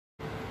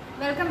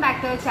Welcome back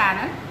to our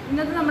channel.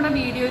 ഇന്നത്തെ നമ്മുടെ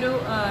video ഒരു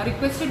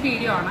റിക്വസ്റ്റഡ്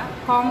വീഡിയോ ആണ്.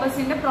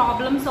 കോമ്പസിന്റെ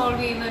പ്രോബ്ലം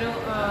സോൾവ് ചെയ്യുന്ന ഒരു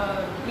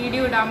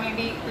വീഡിയോ ഇടാൻ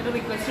വേണ്ടി ഒരു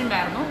റിക്വസ്റ്റ്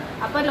ഉണ്ടായിരുന്നു.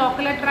 അപ്പോൾ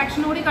ലോക്കൽ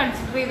അട്രാക്ഷൻ കൂടി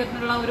കൺസിഡർ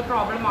ചെയ്തിട്ടുള്ള ഒരു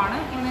പ്രോബ്ലം ആണ്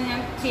ഇന്ന്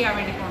ഞാൻ ചെയ്യാൻ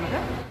വേണ്ടി പോകുന്നത്.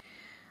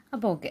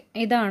 അപ്പോൾ ഓക്കെ,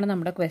 ഇതാണ്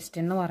നമ്മുടെ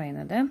ക്വസ്റ്റ്യൻ എന്ന്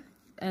പറയുന്നത്.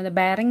 The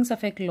bearings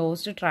of a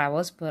closed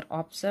traverse were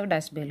observed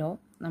as below.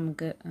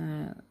 നമുക്ക്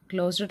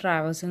ക്ലോസ്ഡ്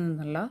ട്രാവേഴ്സിൽ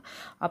നിന്നുള്ള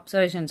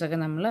ഒബ്സർവേഷൻസ് ഒക്കെ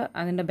നമ്മൾ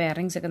അതിൻ്റെ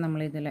ബെയറിങ്സ് ഒക്കെ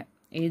നമ്മൾ ഇതിൽ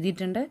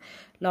എഴുതിയിട്ടുണ്ട്.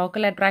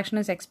 Local attraction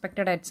is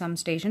expected at some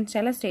station.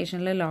 ചില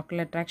സ്റ്റേഷനിൽ ലോക്കൽ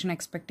അട്രാക്ഷൻ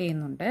എക്സ്പെക്ട്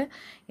ചെയ്യുന്നുണ്ട്.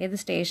 ഏത്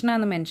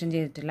സ്റ്റേഷനാണെന്ന് മെൻഷൻ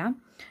ചെയ്തിട്ടില്ല.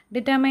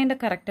 Determine the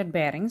corrected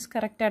bearings.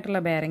 കറക്റ്റായിട്ടുള്ള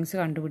ബെയറിങ്സ്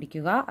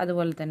കണ്ടുപിടിക്കുക.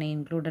 അതുപോലെ തന്നെ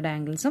included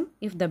ആംഗിൾസും.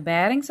 If the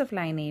bearings of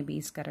line A B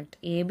is correct.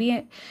 A B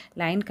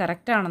line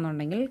correct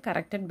ആണെന്നുണ്ടെങ്കിൽ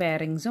കറക്റ്റഡ്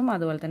ബെയറിങ്സും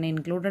അതുപോലെ തന്നെ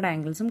ഇൻക്ലൂഡഡ്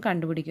ആംഗിൾസും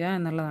കണ്ടുപിടിക്കുക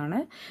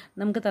എന്നുള്ളതാണ്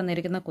നമുക്ക്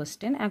തന്നിരിക്കുന്ന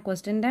ക്വസ്റ്റ്യൻ. ആ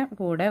ക്വസ്റ്റ്യൻ്റെ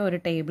കൂടെ ഒരു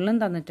ടേബിളും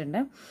തന്നിട്ടുണ്ട്.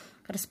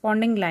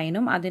 കറസ്പോണ്ടിങ്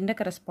ലൈനും അതിൻ്റെ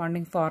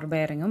കറസ്പോണ്ടിങ് ഫോർ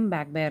ബെയറിങ്ങും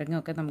ബാക്ക് ബെയറിങ്ങും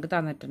ഒക്കെ നമുക്ക്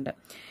തന്നിട്ടുണ്ട്.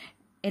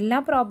 എല്ലാ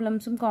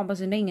പ്രോബ്ലംസും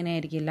കോമ്പസിൻ്റെ ഇങ്ങനെ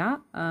ആയിരിക്കില്ല,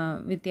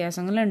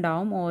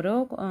 വ്യത്യാസങ്ങളുണ്ടാവും. ഓരോ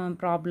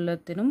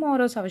പ്രോബ്ലത്തിനും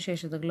ഓരോ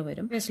സവിശേഷതകൾ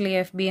വരും. എസ്പെഷ്യലി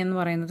എഫ് ബി എന്ന്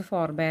പറയുന്നത്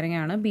ഫോർ ബെയറിംഗ്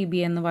ആണ്, ബി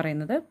ബി എന്ന്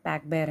പറയുന്നത്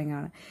ബാക്ക് ബെയറിംഗ്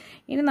ആണ്.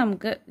 ഇനി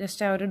നമുക്ക്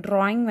ജസ്റ്റ് ആ ഒരു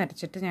ഡ്രോയിങ്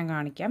വരച്ചിട്ട് ഞാൻ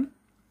കാണിക്കാം.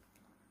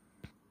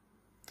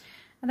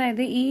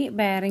 അതായത് ഈ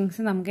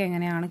ബെയറിങ്സ് നമുക്ക്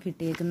എങ്ങനെയാണ്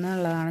കിട്ടിയേക്കുന്നത്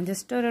എന്നുള്ളതാണ്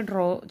ജസ്റ്റ് ഒരു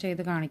ഡ്രോ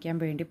ചെയ്ത് കാണിക്കാൻ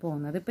വേണ്ടി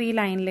പോകുന്നത്. ഇപ്പോൾ ഈ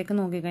ലൈനിലേക്ക്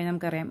നോക്കിക്കഴിഞ്ഞാൽ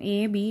നമുക്കറിയാം A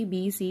B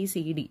B C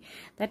C D.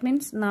 That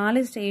means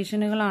 4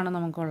 സ്റ്റേഷനുകളാണ്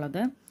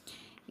നമുക്കുള്ളത്.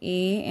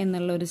 എ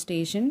എന്നുള്ളൊരു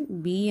സ്റ്റേഷൻ,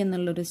 ബി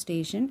എന്നുള്ളൊരു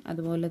സ്റ്റേഷൻ,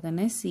 അതുപോലെ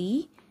തന്നെ സി,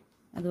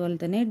 അതുപോലെ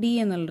തന്നെ ഡി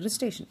എന്നുള്ളൊരു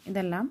സ്റ്റേഷൻ.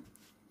 ഇതെല്ലാം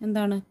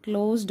എന്താണ്,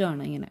 ക്ലോസ്ഡ്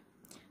ആണ്. ഇങ്ങനെ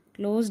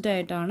ക്ലോസ്ഡ്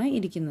ആയിട്ടാണ്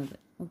ഇരിക്കുന്നത്.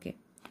 ഓക്കെ,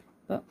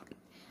 അപ്പോൾ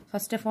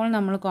ഫസ്റ്റ് ഓഫ് ഓൾ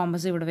നമ്മൾ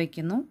കോമ്പസ് ഇവിടെ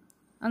വയ്ക്കുന്നു,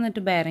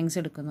 എന്നിട്ട് ബെയറിങ്സ്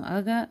എടുക്കുന്നു.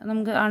 അതൊക്കെ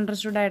നമുക്ക്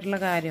അണ്ടർസ്റ്റുഡ് ആയിട്ടുള്ള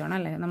കാര്യമാണ്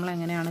അല്ലേ,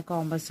 നമ്മളെങ്ങനെയാണ്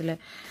കോമ്പസിൽ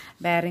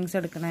ബെയറിങ്സ്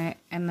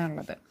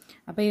എന്നുള്ളത്.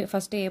 അപ്പോൾ ഈ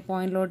ഫസ്റ്റ് എ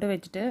പോയിന്റിലോട്ട്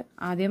വെച്ചിട്ട്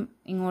ആദ്യം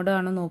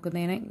ഇങ്ങോട്ടാണ്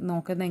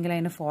നോക്കുന്നതെങ്കിൽ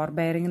അതിന് ഫോർ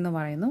ബെയറിംഗ് എന്ന്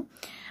പറയുന്നു.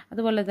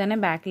 അതുപോലെ തന്നെ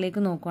ബാക്കിലേക്ക്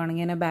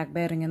നോക്കുകയാണെങ്കിൽ അതിനെ ബാക്ക്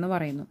ബെയറിംഗ് എന്ന്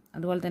പറയുന്നു.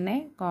 അതുപോലെ തന്നെ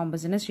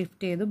കോമ്പസിനെ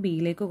ഷിഫ്റ്റ് ചെയ്ത്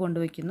ബിയിലേക്ക്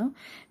കൊണ്ടുവയ്ക്കുന്നു.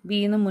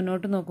 ബിയിൽ നിന്ന്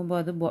മുന്നോട്ട് നോക്കുമ്പോൾ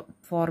അത്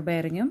ഫോർ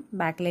ബെയറിങ്ങും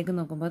ബാക്കിലേക്ക്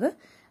നോക്കുമ്പോൾ അത്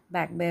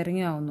ബാക്ക്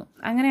ബെയറിംഗ് ആവുന്നു.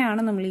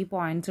 അങ്ങനെയാണ് നമ്മൾ ഈ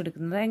പോയിന്റ്സ്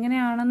എടുക്കുന്നത്.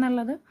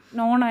 എങ്ങനെയാണെന്നുള്ളത്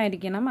നോൺ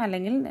ആയിരിക്കണം,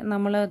 അല്ലെങ്കിൽ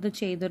നമ്മളത്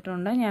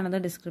ചെയ്തിട്ടുണ്ട്. ഞാനത്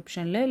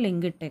ഡിസ്ക്രിപ്ഷനിൽ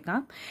ലിങ്ക്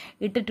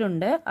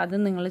ഇട്ടിട്ടുണ്ട്, അത്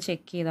നിങ്ങൾ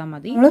ചെക്ക് ചെയ്താൽ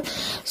മതി. നമ്മൾ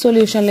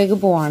സൊല്യൂഷനിലേക്ക്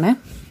പോവാണ്.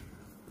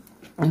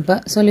 അപ്പോൾ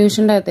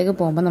സൊല്യൂഷൻ്റെ അകത്തേക്ക്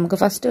പോകുമ്പോൾ നമുക്ക്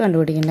ഫസ്റ്റ്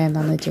കണ്ടുപിടിക്കേണ്ടത്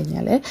എന്താണെന്ന് വെച്ച്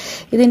കഴിഞ്ഞാൽ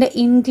ഇതിൻ്റെ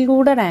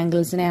ഇൻക്ലൂഡഡ്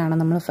ആംഗിൾസിനെയാണ്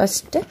നമ്മൾ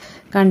ഫസ്റ്റ്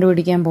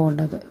കണ്ടുപിടിക്കാൻ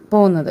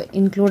പോകുന്നത്.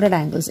 ഇൻക്ലൂഡഡ്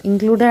ആംഗിൾസ്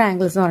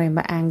എന്ന്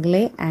പറയുമ്പോൾ angle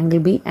A, angle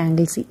B,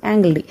 angle C,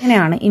 angle D,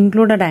 ഇങ്ങനെയാണ്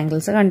ഇൻക്ലൂഡഡ്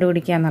ആംഗിൾസ്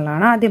കണ്ടുപിടിക്കുക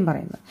എന്നുള്ളതാണ് ആദ്യം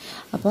പറയുന്നത്.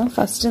 അപ്പോൾ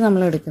ഫസ്റ്റ്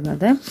നമ്മൾ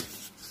എടുക്കുന്നത്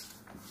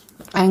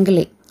ആംഗിൾ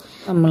എ.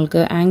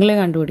 നമ്മൾക്ക് ആംഗിൾ എ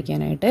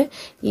കണ്ടുപിടിക്കാനായിട്ട്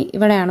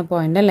ഇവിടെയാണ്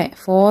പോയിന്റ് അല്ലേ,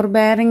 four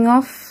bearing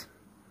of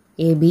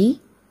A B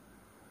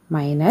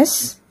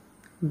minus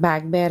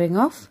back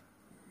bearing of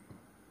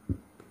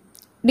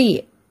D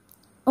A.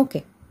 Okay,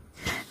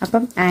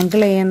 അപ്പം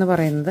ആംഗിൾ എ എന്ന്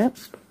പറയുന്നത്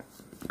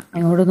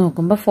ഇങ്ങോട്ട്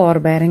നോക്കുമ്പോൾ ഫോർ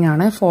ബെയറിംഗ്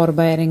ആണ്. Four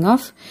bearing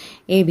of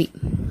A B,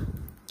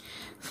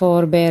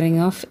 four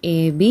bearing of A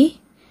B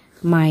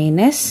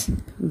minus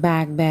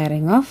back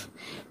bearing of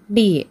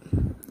D A,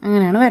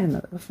 അങ്ങനെയാണ്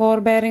വരുന്നത്. Four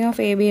bearing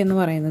of A B എന്ന്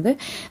പറയുന്നത്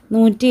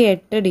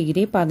 108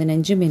 degree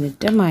 15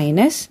 minute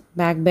minus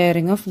back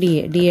bearing of D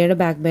A. D എയുടെ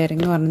back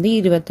bearing എന്ന് പറയുന്നത്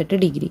 28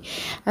 degree.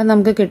 അത്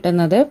നമുക്ക്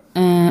കിട്ടുന്നത്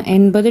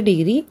 80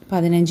 ഡിഗ്രി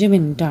 15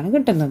 മിനിറ്റ് ആണ്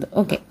കിട്ടുന്നത്.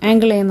 ഓക്കെ,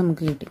 ആംഗിൾ എ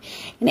നമുക്ക് കിട്ടി.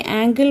 ഇനി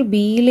ആംഗിൾ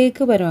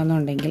ബിയിലേക്ക്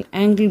വരുവാന്നുണ്ടെങ്കിൽ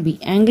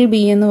ആംഗിൾ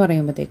ബി എന്ന്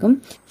പറയുമ്പോഴത്തേക്കും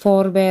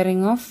four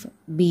bearing of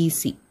B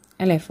C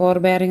അല്ലേ, four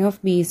bearing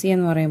of B C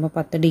എന്ന് പറയുമ്പോൾ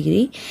 10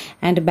 degree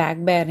and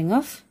back bearing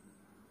of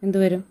എന്ത്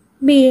വരും,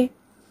 B A,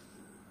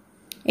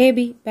 A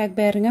B, back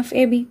bearing of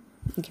A B.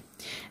 Okay,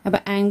 അപ്പോൾ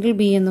ആംഗിൾ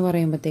ബി എന്ന്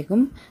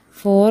പറയുമ്പോഴത്തേക്കും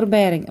four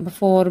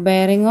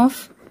bearing of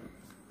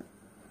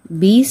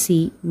B C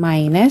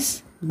minus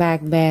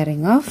back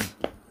bearing of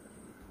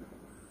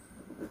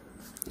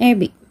A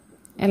B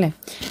അല്ലേ.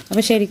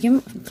 അപ്പോൾ ശരിക്കും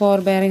four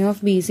bearing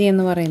of B C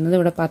എന്ന് പറയുന്നത്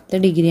ഇവിടെ 10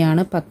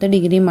 ഡിഗ്രിയാണ്. 10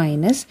 degree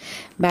minus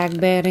back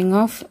bearing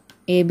of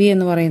A B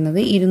എന്ന് പറയുന്നത്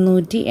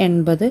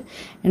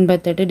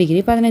 288 ഡിഗ്രി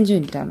 15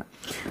 മിനിറ്റ് ആണ്.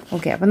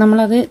 ഓക്കെ, അപ്പം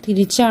നമ്മളത്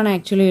തിരിച്ചാണ്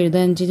ആക്ച്വലി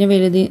എഴുതുക. എന്ന് വെച്ച്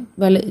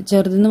കഴിഞ്ഞാൽ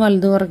ചെറുതിന്ന്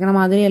വലുത് കുറയ്ക്കണ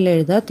മാതിരിയല്ല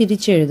എഴുതുക,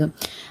 തിരിച്ചെഴുതും.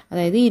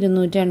 അതായത്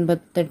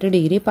 288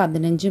 ഡിഗ്രി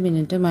 15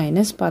 മിനിറ്റ്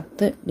മൈനസ്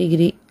 10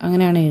 ഡിഗ്രി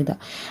അങ്ങനെയാണ് എഴുതുക.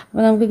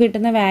 അപ്പോൾ നമുക്ക്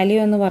കിട്ടുന്ന വാല്യൂ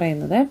എന്ന്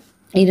പറയുന്നത്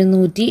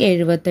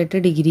 278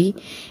 ഡിഗ്രി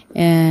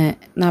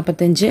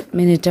 45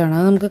 മിനിറ്റ് ആണ്.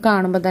 അത് നമുക്ക്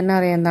കാണുമ്പോൾ തന്നെ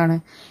അറിയാം എന്താണ്,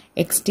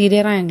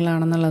 എക്സ്റ്റീരിയർ ആംഗിൾ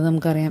ആണെന്നുള്ളത്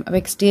നമുക്കറിയാം. അപ്പോൾ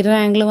എക്സ്റ്റീരിയർ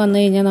ആംഗിൾ വന്നു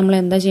കഴിഞ്ഞാൽ നമ്മൾ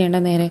എന്താ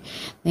ചെയ്യേണ്ടത്,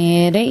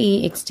 നേരെ ഈ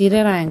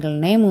എക്സ്റ്റീരിയർ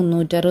ആംഗിളിനെ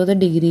 360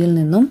 ഡിഗ്രിയിൽ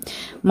നിന്നും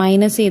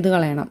മൈനസ് ചെയ്ത്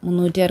കളയണം.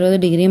 360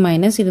 ഡിഗ്രി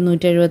മൈനസ്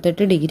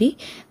 278 ഡിഗ്രി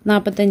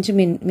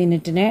 45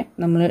 മിനിറ്റിനെ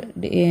നമ്മൾ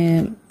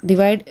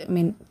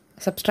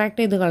സബ്സ്ട്രാക്ട്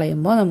ചെയ്ത്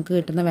കളയുമ്പോൾ നമുക്ക്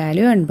കിട്ടുന്ന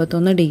വാല്യൂ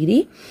 81 ഡിഗ്രി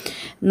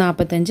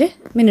 45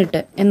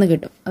 മിനിറ്റ് എന്ന്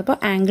കിട്ടും. അപ്പോൾ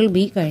ആംഗിൾ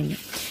ബി കഴിഞ്ഞു.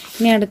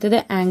 ഇനി അടുത്തത്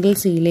ആംഗിൾ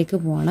സിയിലേക്ക്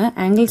പോവാണ്.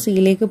 ആംഗിൾ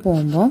സിയിലേക്ക്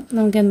പോകുമ്പോൾ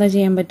നമുക്ക് എന്താ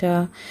ചെയ്യാൻ പറ്റുക,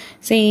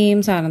 സെയിം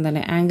സാധനം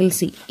തന്നെ. ആംഗിൾ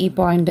സി ഈ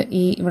പോയിന്റ്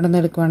ഈ ഇവിടെ നിന്ന്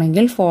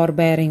എടുക്കുകയാണെങ്കിൽ four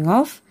bearing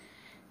of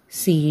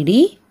CD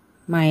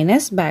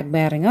minus back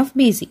bearing of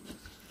BC.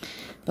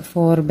 അപ്പോൾ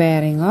four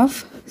bearing of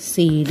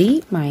CD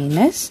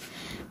minus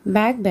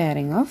back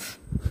bearing of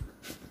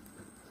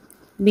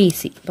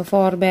BC. ഇപ്പോൾ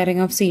ഫോർ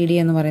ബെയറിംഗ് ഓഫ് CD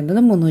എന്ന്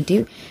പറയുന്നത്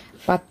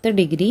 310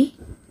 degree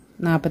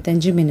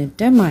 45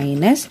 minute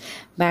minus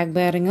back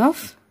bearing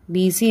of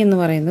BC എന്ന്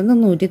പറയുന്നത്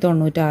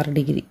 196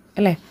 ഡിഗ്രി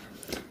അല്ലേ?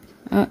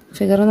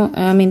 ഫിഗർ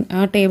ആ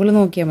table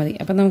നോക്കിയാൽ മതി.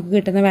 അപ്പം നമുക്ക്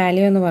കിട്ടുന്ന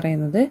വാല്യൂ എന്ന്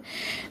പറയുന്നത്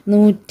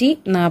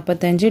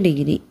 145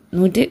 ഡിഗ്രി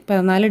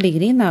 114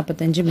 ഡിഗ്രി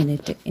 45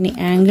 മിനിറ്റ്. ഇനി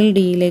ആംഗിൾ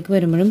ഡിയിലേക്ക്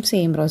വരുമ്പോഴും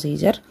സെയിം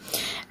പ്രൊസീജിയർ.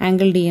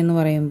 ആംഗിൾ ഡി എന്ന്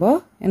പറയുമ്പോൾ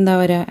എന്താ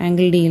പറയുക?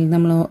 ആംഗിൾ ഡിയിൽ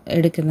നമ്മൾ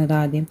എടുക്കുന്നത്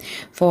ആദ്യം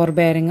four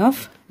bearing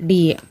of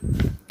DA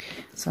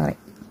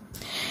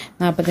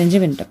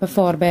 45 minute. അപ്പോൾ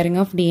four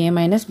bearing of DA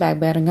minus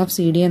back bearing of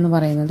CD എന്ന്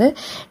പറയുന്നത്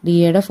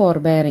DAയുടെ four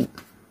bearing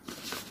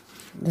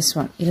this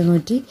one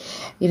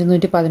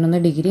 211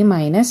 degree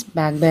minus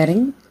back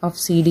bearing of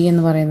CD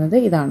എന്ന് പറയുന്നത്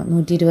ഇതാണ്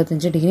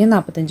 125 ഡിഗ്രി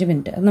 45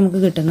 മിനിറ്റ്. അത് നമുക്ക്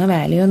കിട്ടുന്ന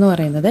വാല്യൂ എന്ന്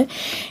പറയുന്നത്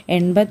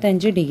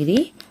 85 ഡിഗ്രി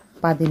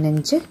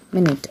 15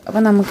 മിനിറ്റ്.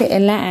 അപ്പോൾ നമുക്ക്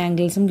എല്ലാ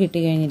ആംഗിൾസും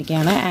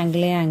കിട്ടിക്കഴിഞ്ഞിരിക്കുകയാണ്.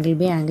 Angle A, angle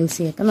B, angle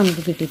C ഒക്കെ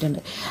നമുക്ക് കിട്ടിയിട്ടുണ്ട്.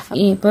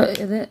 ഇപ്പോൾ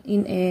ഇത്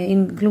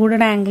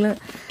ഇൻക്ലൂഡഡ് ആംഗിൾ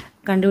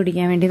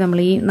കണ്ടുപിടിക്കാൻ വേണ്ടി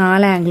നമ്മൾ ഈ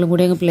 4 ആംഗിളും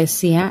കൂടി അങ്ങ് പ്ലസ്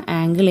ചെയ്യുക.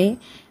 Angle A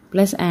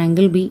plus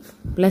angle B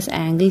plus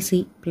angle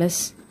C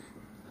plus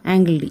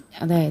angle D.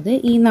 അതായത്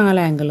ഈ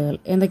 4 ആംഗിളുകൾ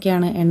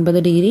എന്തൊക്കെയാണ്? 80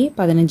 degree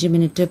 15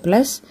 minute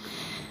plus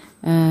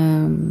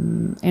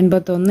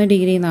 81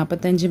 degree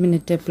 45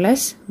 minute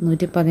plus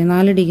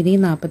 114 degree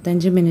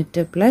 45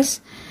 minute plus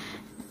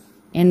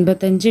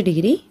 85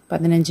 degree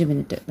 15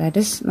 minute.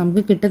 That is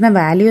നമുക്ക് കിട്ടുന്ന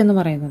വാല്യൂ എന്ന്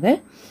പറയുന്നത്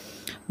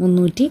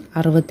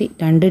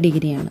 362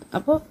 ഡിഗ്രിയാണ്.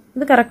 അപ്പോൾ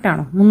ഇത്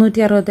കറക്റ്റാണോ?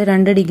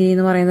 362 ഡിഗ്രി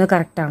എന്ന് പറയുന്നത്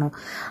കറക്റ്റാണോ?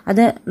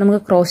 അത്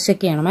നമുക്ക് ക്രോസ്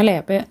ചെക്ക് ചെയ്യണം അല്ലേ?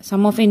 അപ്പോൾ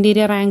some of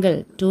interior angle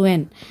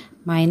 2n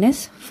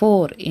minus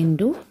 4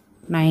 into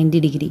 90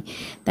 degree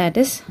that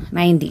is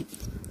 90.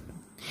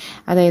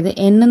 അതായത്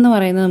n എന്ന്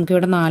പറയുന്നത്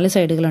നമുക്കിവിടെ 4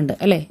 സൈഡുകളുണ്ട്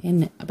അല്ലേ? n.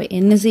 അപ്പോൾ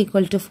n is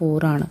equal to 4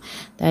 ആണ്.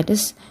 ദാറ്റ്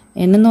ഈസ്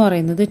n എന്ന്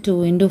പറയുന്നത് 2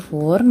 into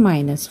 4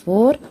 minus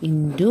 4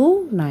 into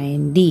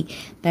 90.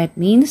 That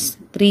means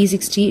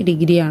 360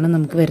 ഡിഗ്രിയാണ്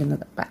നമുക്ക്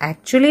വരുന്നത്. അപ്പോൾ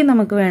ആക്ച്വലി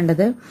നമുക്ക്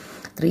വേണ്ടത്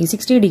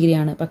 360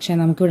 ഡിഗ്രിയാണ്. പക്ഷേ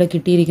നമുക്കിവിടെ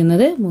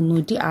കിട്ടിയിരിക്കുന്നത്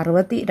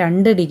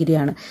 362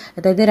 ഡിഗ്രിയാണ്.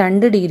 അതായത്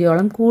 2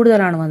 ഡിഗ്രിയോളം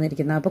കൂടുതലാണ്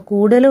വന്നിരിക്കുന്നത്. അപ്പോൾ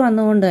കൂടുതൽ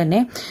വന്നുകൊണ്ട് തന്നെ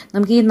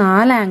നമുക്ക് ഈ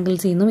 4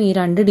 ആംഗിൾസിൽ നിന്നും ഈ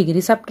 2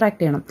 ഡിഗ്രി സബ്ട്രാക്ട്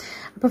ചെയ്യണം.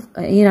 അപ്പോൾ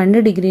ഈ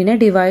 2 ഡിഗ്രീനെ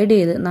ഡിവൈഡ്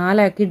ചെയ്ത്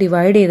 4 ആക്കി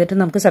ഡിവൈഡ് ചെയ്തിട്ട്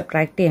നമുക്ക്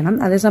സബ്ട്രാക്ട് ചെയ്യണം.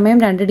 അതേസമയം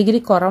 2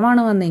 ഡിഗ്രി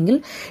കുറവാണ് വന്നെങ്കിൽ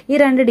ഈ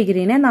 2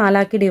 ഡിഗ്രീനെ 4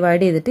 ആക്കി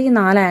ഡിവൈഡ് ചെയ്തിട്ട് ഈ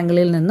 4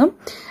 ആംഗിളിൽ നിന്നും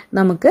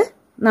നമുക്ക്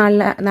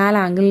 4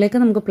 ആംഗിളിലേക്ക്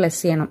നമുക്ക് പ്ലസ്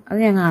ചെയ്യണം. അത്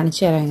ഞാൻ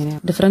കാണിച്ചു തരാം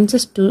എങ്ങനെയാണ്. ഡിഫറൻസ്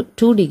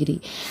 2 ഡിഗ്രി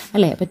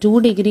അല്ലേ? അപ്പോൾ 2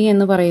 ഡിഗ്രി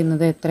എന്ന്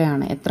പറയുന്നത്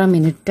എത്രയാണ്? എത്ര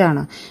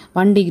മിനിറ്റാണ്?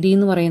 1 ഡിഗ്രി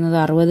എന്ന് പറയുന്നത്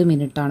 60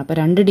 മിനിറ്റാണ്. അപ്പോൾ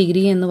 2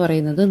 ഡിഗ്രി എന്ന്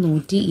പറയുന്നത്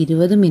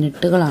 120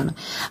 മിനിറ്റുകളാണ്.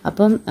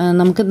 അപ്പം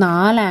നമുക്ക്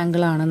 4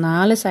 ആംഗിളാണ്,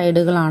 4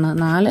 സൈഡുകളാണ്,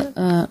 4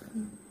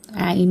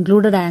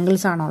 ഇൻക്ലൂഡഡ്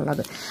ആംഗിൾസ്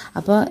ആണുള്ളത്.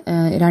 അപ്പോൾ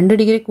 2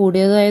 ഡിഗ്രി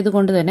കൂടിയതായത്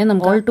കൊണ്ട് തന്നെ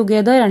നമുക്ക് ഓൾ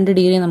ടുഗെദർ 2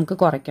 ഡിഗ്രി നമുക്ക്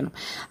കുറയ്ക്കണം.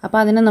 അപ്പോൾ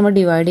അതിനെ നമ്മൾ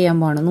ഡിവൈഡ് ചെയ്യാൻ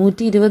പോവാണ്.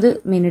 120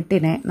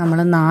 മിനിറ്റിനെ നമ്മൾ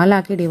 4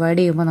 ആക്കി ഡിവൈഡ്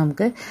ചെയ്യുമ്പോൾ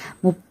നമുക്ക്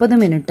 30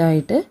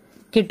 മിനിറ്റായിട്ട്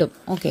കിട്ടും.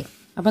 ഓക്കെ,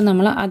 അപ്പം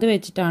നമ്മൾ അത്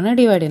വെച്ചിട്ടാണ്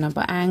ഡിവൈഡ് ചെയ്യുന്നത്.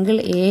 അപ്പോൾ ആംഗിൾ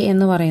എ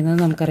എന്ന് പറയുന്നത്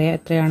നമുക്കറിയാം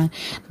എത്രയാണ്?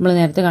 നമ്മൾ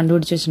നേരത്തെ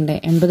കണ്ടുപിടിച്ച് വെച്ചിട്ടുണ്ട്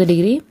 80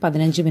 ഡിഗ്രി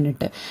 15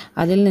 മിനിറ്റ്.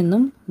 അതിൽ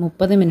നിന്നും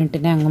 30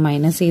 മിനിറ്റിനെ അങ്ങ്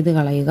മൈനസ് ചെയ്ത്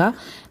കളയുക.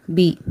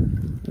 ബി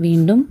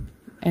വീണ്ടും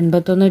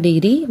 81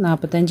 ഡിഗ്രി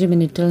 45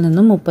 മിനിറ്റിൽ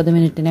നിന്നും 30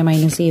 മിനിറ്റിനെ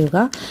മൈനസ് ചെയ്യുക.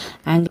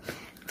 Angle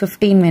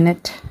 15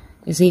 minute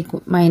is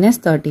equal minus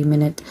 30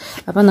 minute.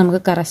 അപ്പോൾ നമുക്ക്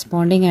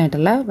കറസ്പോണ്ടിങ്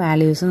ആയിട്ടുള്ള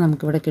വാല്യൂസ്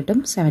നമുക്കിവിടെ കിട്ടും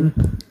 7.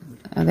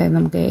 അതായത്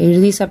നമുക്ക്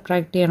എഴുതി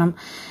സബ്ട്രാക്ട് ചെയ്യണം,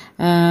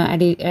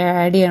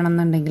 ആഡ് ചെയ്യണം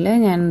എന്നുണ്ടെങ്കിൽ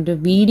ഞാനൊരു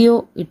വീഡിയോ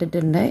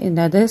ഇട്ടിട്ടുണ്ട്.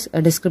 ഇതിൻ്റെ അത്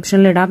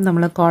ഡിസ്ക്രിപ്ഷനിലിടാം.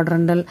 നമ്മൾ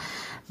ക്വാഡ്രൻ്റൽ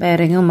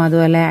ബെയറിങ്ങും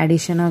അതുപോലെ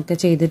അഡീഷനും ഒക്കെ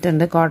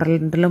ചെയ്തിട്ടുണ്ട്.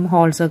 ക്വാഡ്രൻ്റലും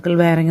ഹോൾ സർക്കിൾ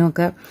ബെയറിങ്ങും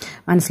ഒക്കെ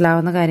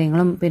മനസ്സിലാവുന്ന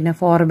കാര്യങ്ങളും പിന്നെ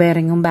ഫോർ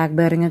ബെയറിങ്ങും ബാക്ക്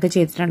ബെയറിങ്ങും ഒക്കെ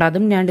ചെയ്തിട്ടുണ്ട്.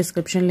 അതും ഞാൻ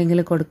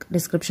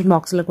ഡിസ്ക്രിപ്ഷൻ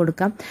ബോക്സിൽ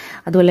കൊടുക്കാം.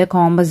 അതുപോലെ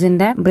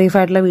കോമ്പസിൻ്റെ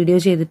ബ്രീഫായിട്ടുള്ള വീഡിയോ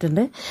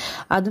ചെയ്തിട്ടുണ്ട്.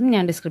 അതും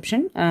ഞാൻ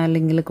ഡിസ്ക്രിപ്ഷൻ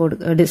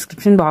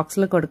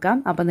ബോക്സിൽ കൊടുക്കാം.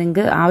 അപ്പോൾ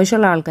നിങ്ങൾക്ക്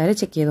ആവശ്യമുള്ള ആൾക്കാർ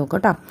ചെക്ക് ചെയ്ത് നോക്കാം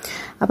കേട്ടോ.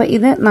 അപ്പോൾ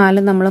ഇത്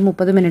 4 നമ്മൾ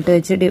 30 മിനിറ്റ്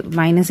വെച്ച്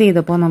മൈനസ്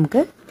ചെയ്തപ്പോൾ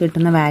നമുക്ക്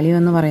കിട്ടുന്ന വാല്യൂ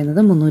എന്ന് പറയുന്നത്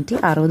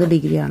 360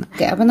 ഡിഗ്രിയാണ്.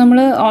 ഓക്കെ, അപ്പോൾ നമ്മൾ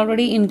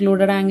ഓൾറെഡി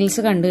ഇൻക്ലൂഡഡ്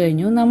ആംഗിൾസ് കണ്ടു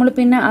കഴിഞ്ഞു. നമ്മൾ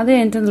പിന്നെ അത്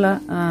കഴിഞ്ഞിട്ടുള്ള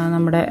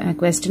നമ്മുടെ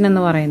ക്വസ്റ്റ്യൻ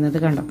എന്ന് പറയുന്നത്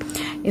കണ്ടോ,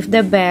 if the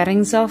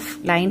bearings of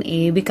line A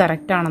B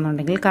correct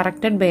ആണെന്നുണ്ടെങ്കിൽ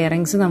കറക്റ്റഡ്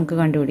ബെയറിങ്സ് നമുക്ക്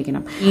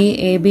കണ്ടുപിടിക്കണം. ഈ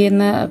എ ബി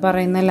എന്ന്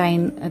പറയുന്ന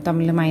ലൈൻ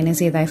തമ്മിൽ മൈനസ്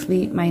ചെയ്ത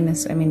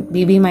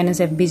B B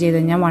minus F B ചെയ്ത്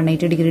കഴിഞ്ഞാൽ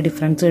 180 ഡിഗ്രി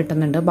ഡിഫറൻസ്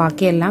കിട്ടുന്നുണ്ട്.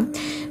 ബാക്കിയെല്ലാം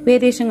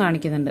വേരിയേഷൻ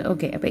കാണിക്കുന്നുണ്ട്.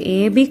 ഓക്കെ, അപ്പോൾ എ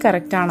ബി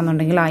കറക്റ്റ്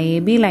ആണെന്നുണ്ടെങ്കിൽ ആ എ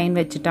ബി ലൈൻ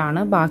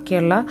വെച്ചിട്ടാണ്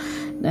ബാക്കിയുള്ള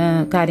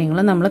കാര്യങ്ങൾ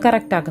നമ്മൾ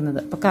കറക്റ്റ് ആക്കുന്നത്.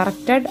 അപ്പോൾ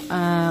corrected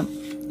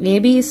A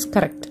B is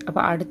correct.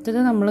 അപ്പോൾ അടുത്തത്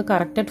നമ്മൾ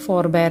corrected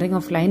four bearing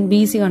of line B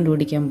C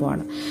കണ്ടുപിടിക്കാൻ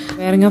പോവാണ്.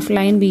 Bearing of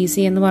line B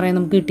C എന്ന് പറയുന്നത്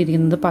നമുക്ക്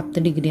കിട്ടിയിരിക്കുന്നത്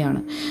 10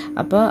 ഡിഗ്രിയാണ്.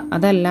 അപ്പോൾ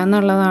അതല്ല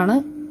എന്നുള്ളതാണ്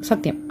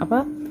സത്യം.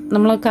 അപ്പോൾ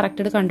നമ്മൾ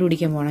കറക്റ്റഡ്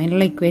കണ്ടുപിടിക്കാൻ പോകണം.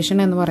 അതിനുള്ള ഇക്വേഷൻ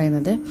എന്ന്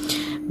പറയുന്നത്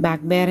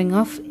back bearing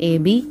of A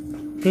B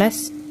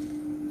plus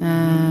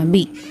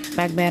B,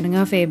 back bearing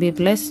of A B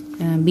plus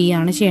B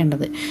ആണ്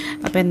ചെയ്യേണ്ടത്.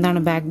 അപ്പോൾ എന്താണ്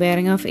back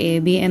bearing of A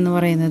B എന്ന്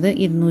പറയുന്നത്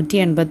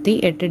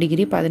 288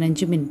 ഡിഗ്രി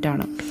 15 മിനിറ്റ്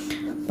ആണ്.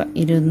 അപ്പം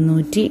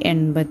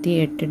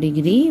 288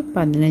 ഡിഗ്രി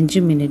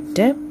 15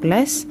 മിനിറ്റ്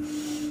പ്ലസ്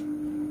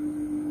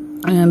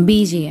ബി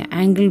ചെയ്യാം.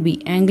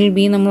 ആംഗിൾ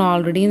ബി നമ്മൾ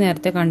ഓൾറെഡി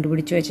നേരത്തെ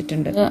കണ്ടുപിടിച്ച്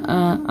വെച്ചിട്ടുണ്ട്.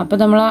 അപ്പോൾ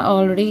നമ്മൾ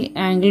ഓൾറെഡി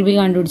ആംഗിൾ ബി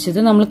കണ്ടുപിടിച്ചത്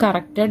നമ്മൾ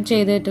കറക്റ്റഡ്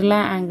ചെയ്തിട്ടുള്ള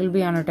ആംഗിൾ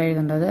ബി ആണ് കേട്ടോ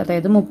എഴുതേണ്ടത്.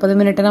 അതായത് 30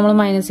 മിനിറ്റ് നമ്മൾ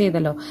മൈനസ്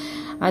ചെയ്തല്ലോ,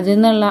 അതിൽ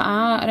നിന്നുള്ള ആ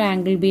ഒരു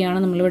ആംഗിൾ ബി ആണ്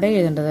നമ്മളിവിടെ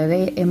എഴുതേണ്ടത്.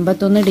 അതായത്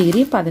 81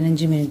 ഡിഗ്രി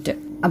 15 മിനിറ്റ്.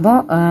 അപ്പോൾ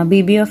B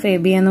B of A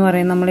B എന്ന്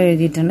പറയുന്നത് നമ്മൾ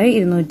എഴുതിയിട്ടുണ്ട്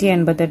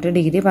 288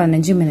 degree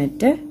 15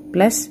 minute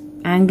plus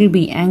angle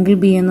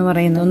B എന്ന്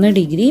പറയുന്നത് 1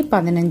 ഡിഗ്രി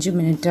 15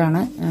 മിനിറ്റ് ആണ്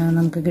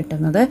നമുക്ക്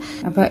കിട്ടുന്നത്.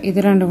 അപ്പോൾ ഇത്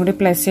രണ്ടും കൂടി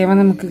പ്ലസ് ചെയ്യുമ്പോൾ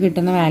നമുക്ക്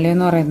കിട്ടുന്ന വാല്യൂ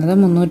എന്ന് പറയുന്നത്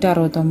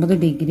 369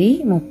 ഡിഗ്രി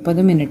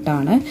 30 മിനിറ്റ്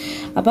ആണ്.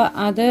 അപ്പോൾ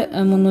അത്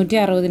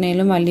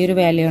 360 വലിയൊരു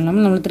വാല്യൂ ആണ്.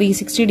 നമ്മൾ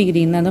 360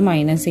 ഡിഗ്രിയിൽ നിന്ന് അത്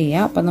മൈനസ്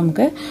ചെയ്യുക. അപ്പോൾ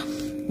നമുക്ക്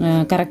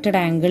corrected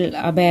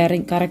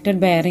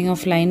bearing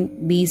of line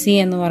B C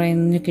എന്ന്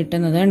പറയുന്നത്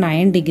കിട്ടുന്നത്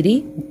 9 ഡിഗ്രി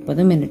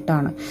 30 മിനിറ്റ്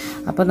ആണ്.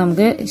 അപ്പോൾ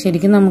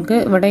ശരിക്കും നമുക്ക്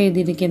ഇവിടെ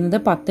എഴുതിയിരിക്കുന്നത്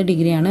 10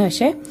 ഡിഗ്രിയാണ്,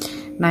 പക്ഷേ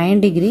 9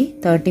 ഡിഗ്രി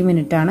 30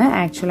 മിനിറ്റ് ആണ്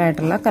ആക്ച്വൽ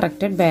ആയിട്ടുള്ള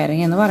കറക്റ്റഡ്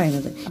ബെയറിംഗ് എന്ന്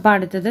പറയുന്നത്. അപ്പോൾ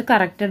അടുത്തത്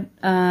corrected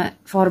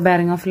four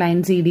bearing of line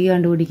C D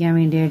കണ്ടുപിടിക്കാൻ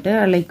വേണ്ടിയിട്ട്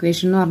ഉള്ള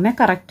ഇക്വേഷൻ എന്ന് പറഞ്ഞാൽ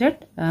corrected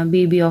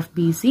B B of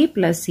B C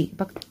plus C.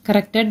 അപ്പോൾ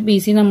കറക്റ്റഡ് ബി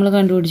സി നമ്മൾ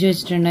കണ്ടുപിടിച്ച്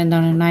വെച്ചിട്ടുണ്ട്.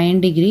 എന്താണ് 9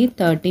 ഡിഗ്രി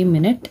 30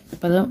 മിനിറ്റ്.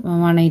 അപ്പോൾ അത്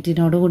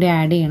 180 കൂടി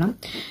ആഡ് ചെയ്യണം.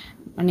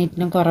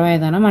 180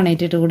 കുറവായതാണ്.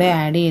 180 കൂടെ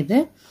ആഡ് ചെയ്ത്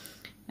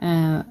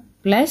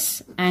പ്ലസ്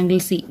ആംഗിൾ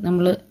സി,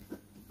 നമ്മൾ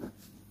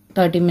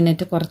 30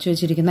 മിനിറ്റ് കുറച്ച്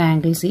വെച്ചിരിക്കുന്ന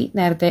ആംഗിൾ സി,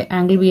 നേരത്തെ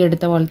ആംഗിൾ ബി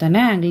എടുത്ത പോലെ തന്നെ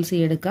ആംഗിൾ സി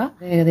എടുക്കുക.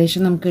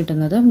 ഏകദേശം നമുക്ക്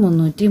കിട്ടുന്നത്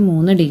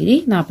 303 ഡിഗ്രി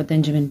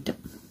 45 മിനിറ്റ്.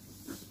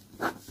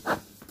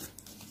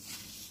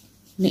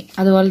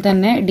 അതുപോലെ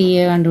തന്നെ ഡി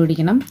എ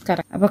കണ്ടുപിടിക്കണം.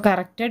 അപ്പോൾ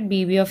corrected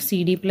B B of C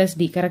D plus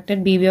D.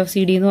 Corrected B B of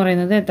C D എന്ന്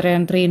പറയുന്നത്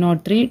എത്രയാണ്?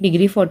 303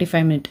 ഡിഗ്രി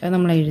 45 മിനിറ്റ്. അത്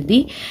നമ്മൾ എഴുതി.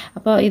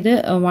 അപ്പോൾ ഇത്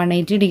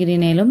 180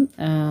 ഡിഗ്രിനേലും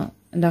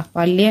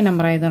വലിയ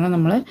നമ്പർ ആയതാണ്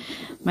നമ്മൾ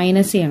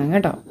മൈനസ് ചെയ്യണം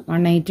കേട്ടോ.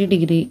 180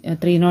 degree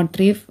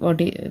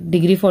 303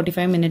 degree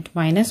 45 minute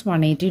minus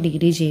 180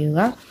 degree ചെയ്യുക.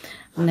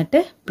 എന്നിട്ട്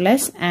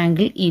പ്ലസ്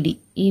ആംഗിൾ ഇ ഡി.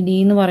 ഈ ഡി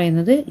എന്ന്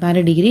പറയുന്നത്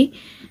 4 ഡിഗ്രി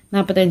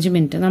 45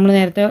 മിനിറ്റ്. നമ്മൾ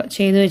നേരത്തെ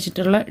ചെയ്ത്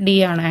വെച്ചിട്ടുള്ള ഡി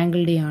ആണ്,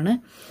 ആംഗിൾ ഡി ആണ്.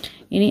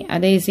 ഇനി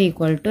അത് ഈസ്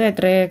ഈക്വൽ ടു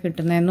എത്രയാണ്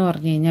കിട്ടുന്നതെന്ന്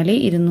പറഞ്ഞു കഴിഞ്ഞാൽ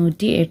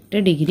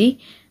 208 ഡിഗ്രി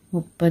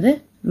 30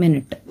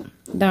 മിനിറ്റ്.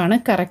 ഇതാണ്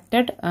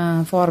corrected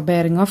four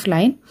bearing of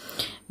line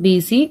B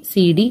C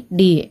C D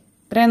D A.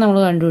 ഇത്രയും നമ്മൾ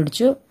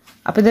കണ്ടുപിടിച്ചു.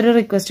 അപ്പോൾ ഇതൊരു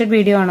റിക്വസ്റ്റഡ്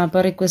വീഡിയോ ആണ്.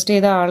 അപ്പോൾ റിക്വസ്റ്റ്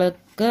ചെയ്ത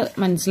ആൾക്ക്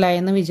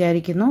മനസ്സിലായെന്ന്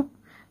വിചാരിക്കുന്നു.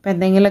 അപ്പോൾ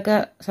എന്തെങ്കിലുമൊക്കെ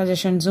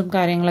സജഷൻസും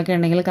കാര്യങ്ങളൊക്കെ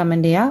ഉണ്ടെങ്കിൽ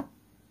കമൻറ്റ് ചെയ്യുക.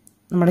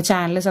 നമ്മുടെ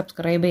ചാനൽ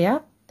സബ്സ്ക്രൈബ്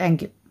ചെയ്യുക.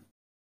 Thank you.